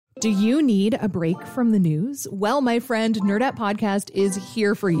Do you need a break from the news? Well, my friend, Nerdette Podcast is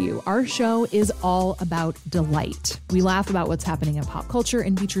here for you. Our show is all about delight. We laugh about what's happening in pop culture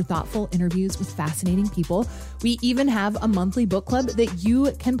and feature thoughtful interviews with fascinating people. We even have a monthly book club that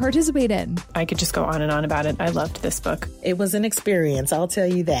you can participate in. I could just go on and on about it. I loved this book. It was an experience, I'll tell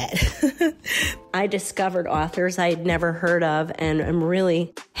you that. I discovered authors I had never heard of, and I'm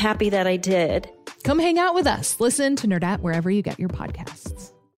really happy that I did. Come hang out with us. Listen to Nerdette wherever you get your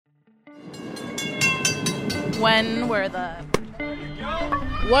podcasts. When were the...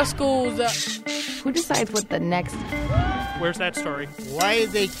 What schools... Who decides what the next... Where's that story? Why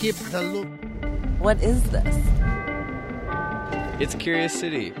they keep the loop? What is this? It's Curious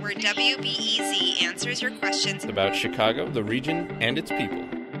City, where WBEZ answers your questions about Chicago, the region, and its people.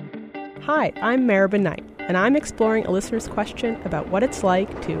 Hi, I'm Maribel Knight, and I'm exploring a listener's question about what it's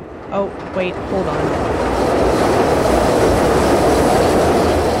like to... Oh, wait, hold on.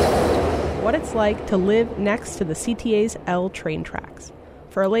 What it's like to live next to the CTA's L train tracks.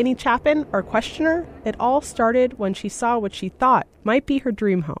 For Eleni Chapin, our questioner, it all started when she saw what she thought might be her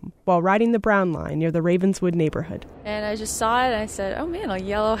dream home while riding the Brown Line near the Ravenswood neighborhood. And I just saw it and I said, oh man, a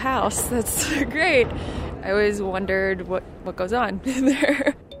yellow house. That's great. I always wondered what goes on in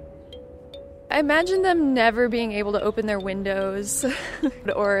there. I imagine them never being able to open their windows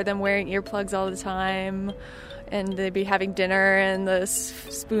or them wearing earplugs all the time. And they'd be having dinner and the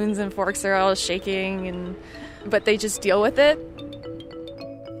spoons and forks are all shaking, but they just deal with it.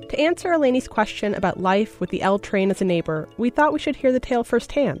 To answer Eleni's question about life with the L train as a neighbor, we thought we should hear the tale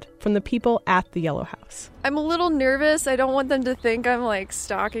firsthand from the people at the Yellow House. I'm a little nervous. I don't want them to think I'm like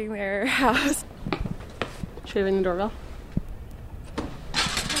stalking their house. Should I ring the doorbell?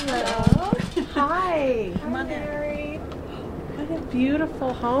 Hello. Hi. Come on Mary. What a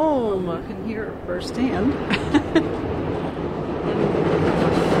beautiful home. You can hear it firsthand.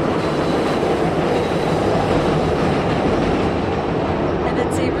 And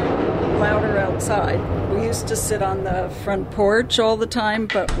it's even louder outside. We used to sit on the front porch all the time,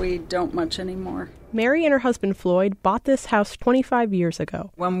 but we don't much anymore. Mary and her husband Floyd bought this house 25 years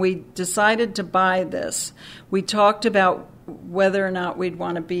ago. When we decided to buy this, we talked about whether or not we'd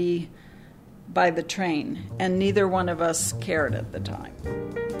want to be by the train, and neither one of us cared at the time.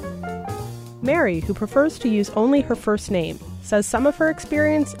 Mary, who prefers to use only her first name, says some of her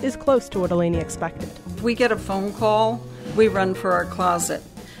experience is close to what Eleni expected. If we get a phone call, we run for our closet.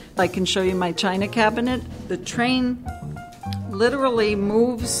 I can show you my china cabinet. The train literally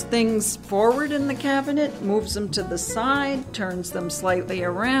moves things forward in the cabinet, moves them to the side, turns them slightly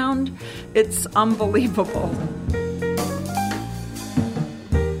around. It's unbelievable.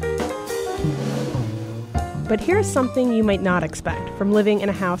 But here's something you might not expect from living in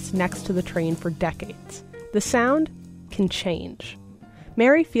a house next to the train for decades. The sound can change.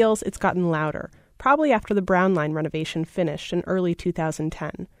 Mary feels it's gotten louder, probably after the Brown Line renovation finished in early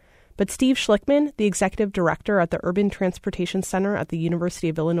 2010. But Steve Schlickman, the executive director at the Urban Transportation Center at the University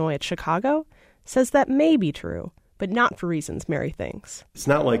of Illinois at Chicago, says that may be true, but not for reasons Mary thinks. It's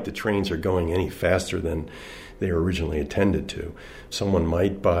not like the trains are going any faster than they were originally intended to. Someone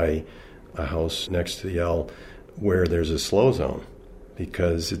might buy a house next to the L where there's a slow zone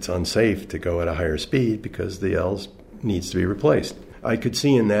because it's unsafe to go at a higher speed because the L needs to be replaced. I could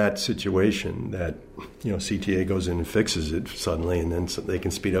see in that situation that, CTA goes in and fixes it suddenly and then so they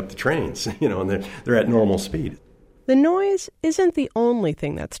can speed up the trains, and they're at normal speed. The noise isn't the only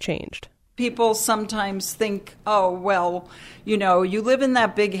thing that's changed. People sometimes think, oh, well, you live in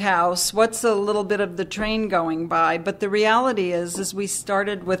that big house. What's a little bit of the train going by? But the reality is we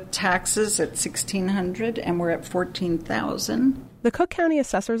started with taxes at $1,600 and we're at $14,000. The Cook County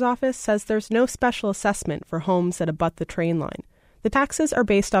Assessor's Office says there's no special assessment for homes that abut the train line. The taxes are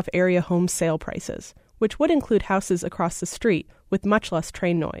based off area home sale prices, which would include houses across the street with much less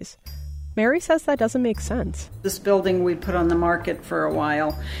train noise. Mary says that doesn't make sense. This building we put on the market for a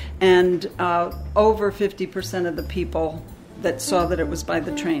while, and over 50% of the people that saw that it was by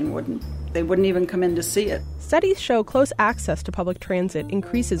the train wouldn't even come in to see it. Studies show close access to public transit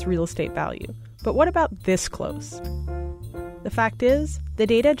increases real estate value. But what about this close? The fact is, the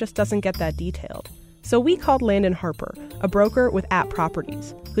data just doesn't get that detailed. So we called Landon Harper, a broker with App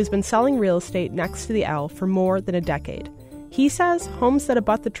Properties, who's been selling real estate next to the L for more than a decade. He says homes that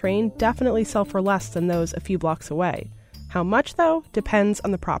abut the train definitely sell for less than those a few blocks away. How much, though, depends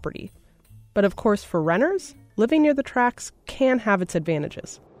on the property. But of course, for renters, living near the tracks can have its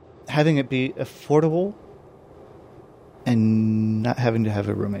advantages. Having it be affordable and not having to have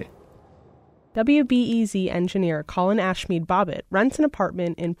a roommate. WBEZ engineer Colin Ashmead Bobbitt rents an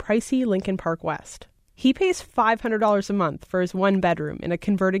apartment in pricey Lincoln Park West. He pays $500 a month for his one bedroom in a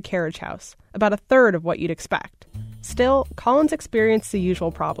converted carriage house, about a third of what you'd expect. Still, Colin's experienced the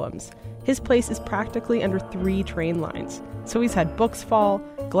usual problems. His place is practically under 3 train lines, so he's had books fall,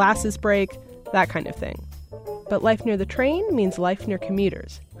 glasses break, that kind of thing. But life near the train means life near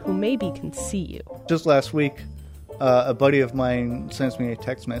commuters, who maybe can see you. Just last week, a buddy of mine sends me a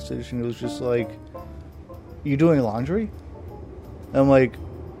text message, and it was just like, "You doing laundry?" I'm like,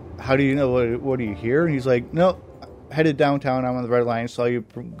 "How do you know? What are you here?" And he's like, "No, headed downtown. I'm on the red line. Saw you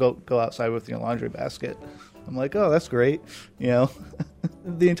go outside with your laundry basket." I'm like, "Oh, that's great." You know,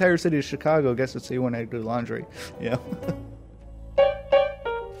 the entire city of Chicago gets to see when I do laundry. You know.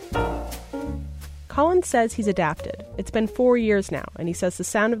 Colin says he's adapted. It's been 4 years now, and he says the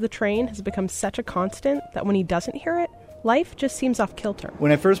sound of the train has become such a constant that when he doesn't hear it, life just seems off kilter.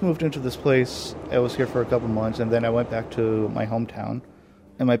 When I first moved into this place, I was here for a couple months, and then I went back to my hometown.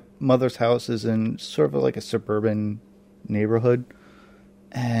 And my mother's house is in sort of like a suburban neighborhood,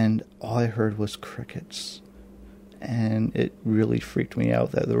 and all I heard was crickets. And it really freaked me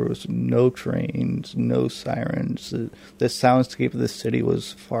out that there was no trains, no sirens. The soundscape of the city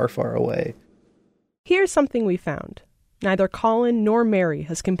was far, far away. Here's something we found. Neither Colin nor Mary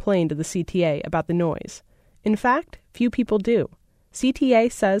has complained to the CTA about the noise. In fact, few people do.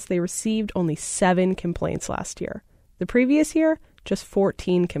 CTA says they received only 7 complaints last year. The previous year, just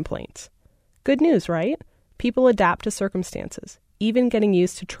 14 complaints. Good news, right? People adapt to circumstances, even getting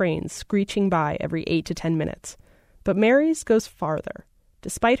used to trains screeching by every 8 to 10 minutes. But Mary's goes farther.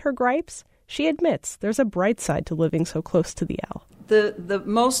 Despite her gripes, she admits there's a bright side to living so close to the L. The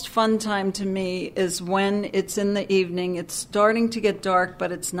most fun time to me is when it's in the evening, it's starting to get dark,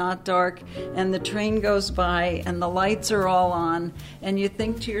 but it's not dark, and the train goes by, and the lights are all on, and you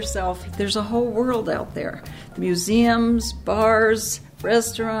think to yourself, there's a whole world out there. Museums, bars,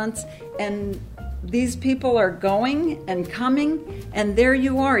 restaurants, and these people are going and coming, and there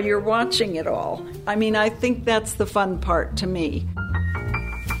you are, you're watching it all. I mean, I think that's the fun part to me.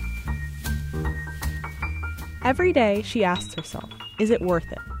 Every day, she asks herself, is it worth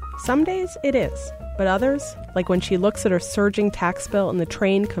it? Some days, it is. But others, like when she looks at her surging tax bill and the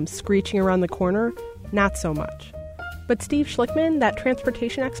train comes screeching around the corner, not so much. But Steve Schlickman, that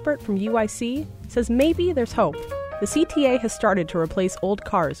transportation expert from UIC, says maybe there's hope. The CTA has started to replace old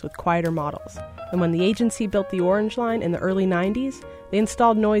cars with quieter models. And when the agency built the Orange Line in the early 90s, they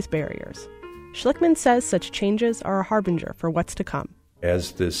installed noise barriers. Schlickman says such changes are a harbinger for what's to come.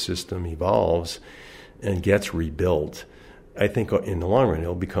 As this system evolves and gets rebuilt, I think in the long run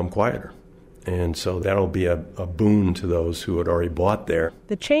it'll become quieter. And so that'll be a boon to those who had already bought there.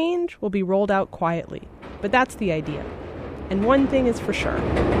 The change will be rolled out quietly, but that's the idea. And one thing is for sure,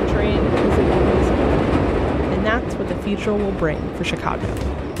 the train isn't always good. And that's what the future will bring for Chicago.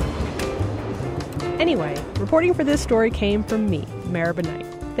 Anyway, reporting for this story came from me, Mara Benight.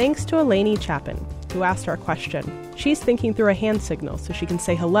 Thanks to Eleni Chapin, who asked our question. She's thinking through a hand signal so she can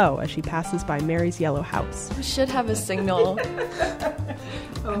say hello as she passes by Mary's yellow house. We should have a signal.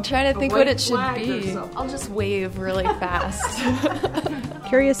 I'm trying to think what it should be. I'll just wave really fast.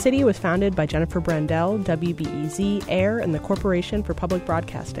 Curious City was founded by Jennifer Brandel, WBEZ, AIR, and the Corporation for Public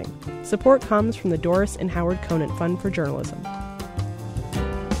Broadcasting. Support comes from the Doris and Howard Conant Fund for Journalism.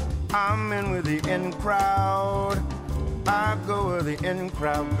 I'm in with the in crowd. I go where the in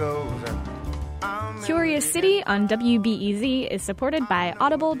crowd goes. Curious City on WBEZ is supported by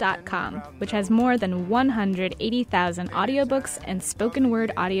Audible.com, which has more than 180,000 audiobooks and spoken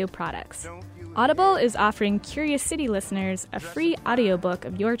word audio products. Audible is offering Curious City listeners a free audiobook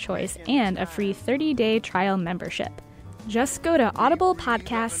of your choice and a free 30-day trial membership. Just go to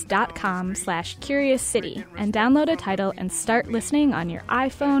audiblepodcast.com/CuriousCity and download a title and start listening on your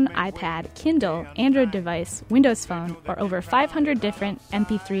iPhone, iPad, Kindle, Android device, Windows Phone, or over 500 different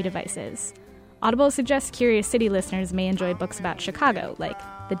MP3 devices. Audible suggests Curious City listeners may enjoy books about Chicago, like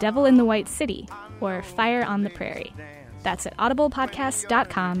The Devil in the White City or Fire on the Prairie. That's at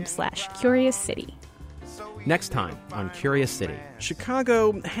audiblepodcast.com/CuriousCity. Next time on Curious City.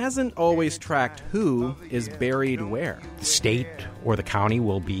 Chicago hasn't always tracked who is buried where. The state or the county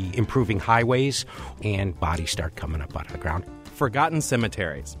will be improving highways and bodies start coming up out of the ground. Forgotten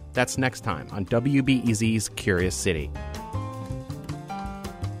cemeteries. That's next time on WBEZ's Curious City.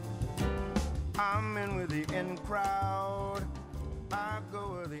 I'm in with the in crowd. I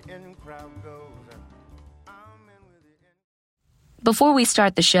go where the in crowd goes. Before we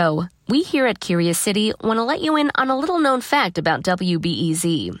start the show, we here at Curious City want to let you in on a little-known fact about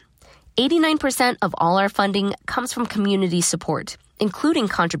WBEZ. 89% of all our funding comes from community support, including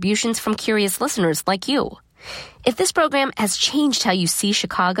contributions from curious listeners like you. If this program has changed how you see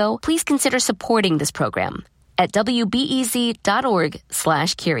Chicago, please consider supporting this program at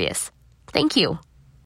wbez.org/curious. Thank you.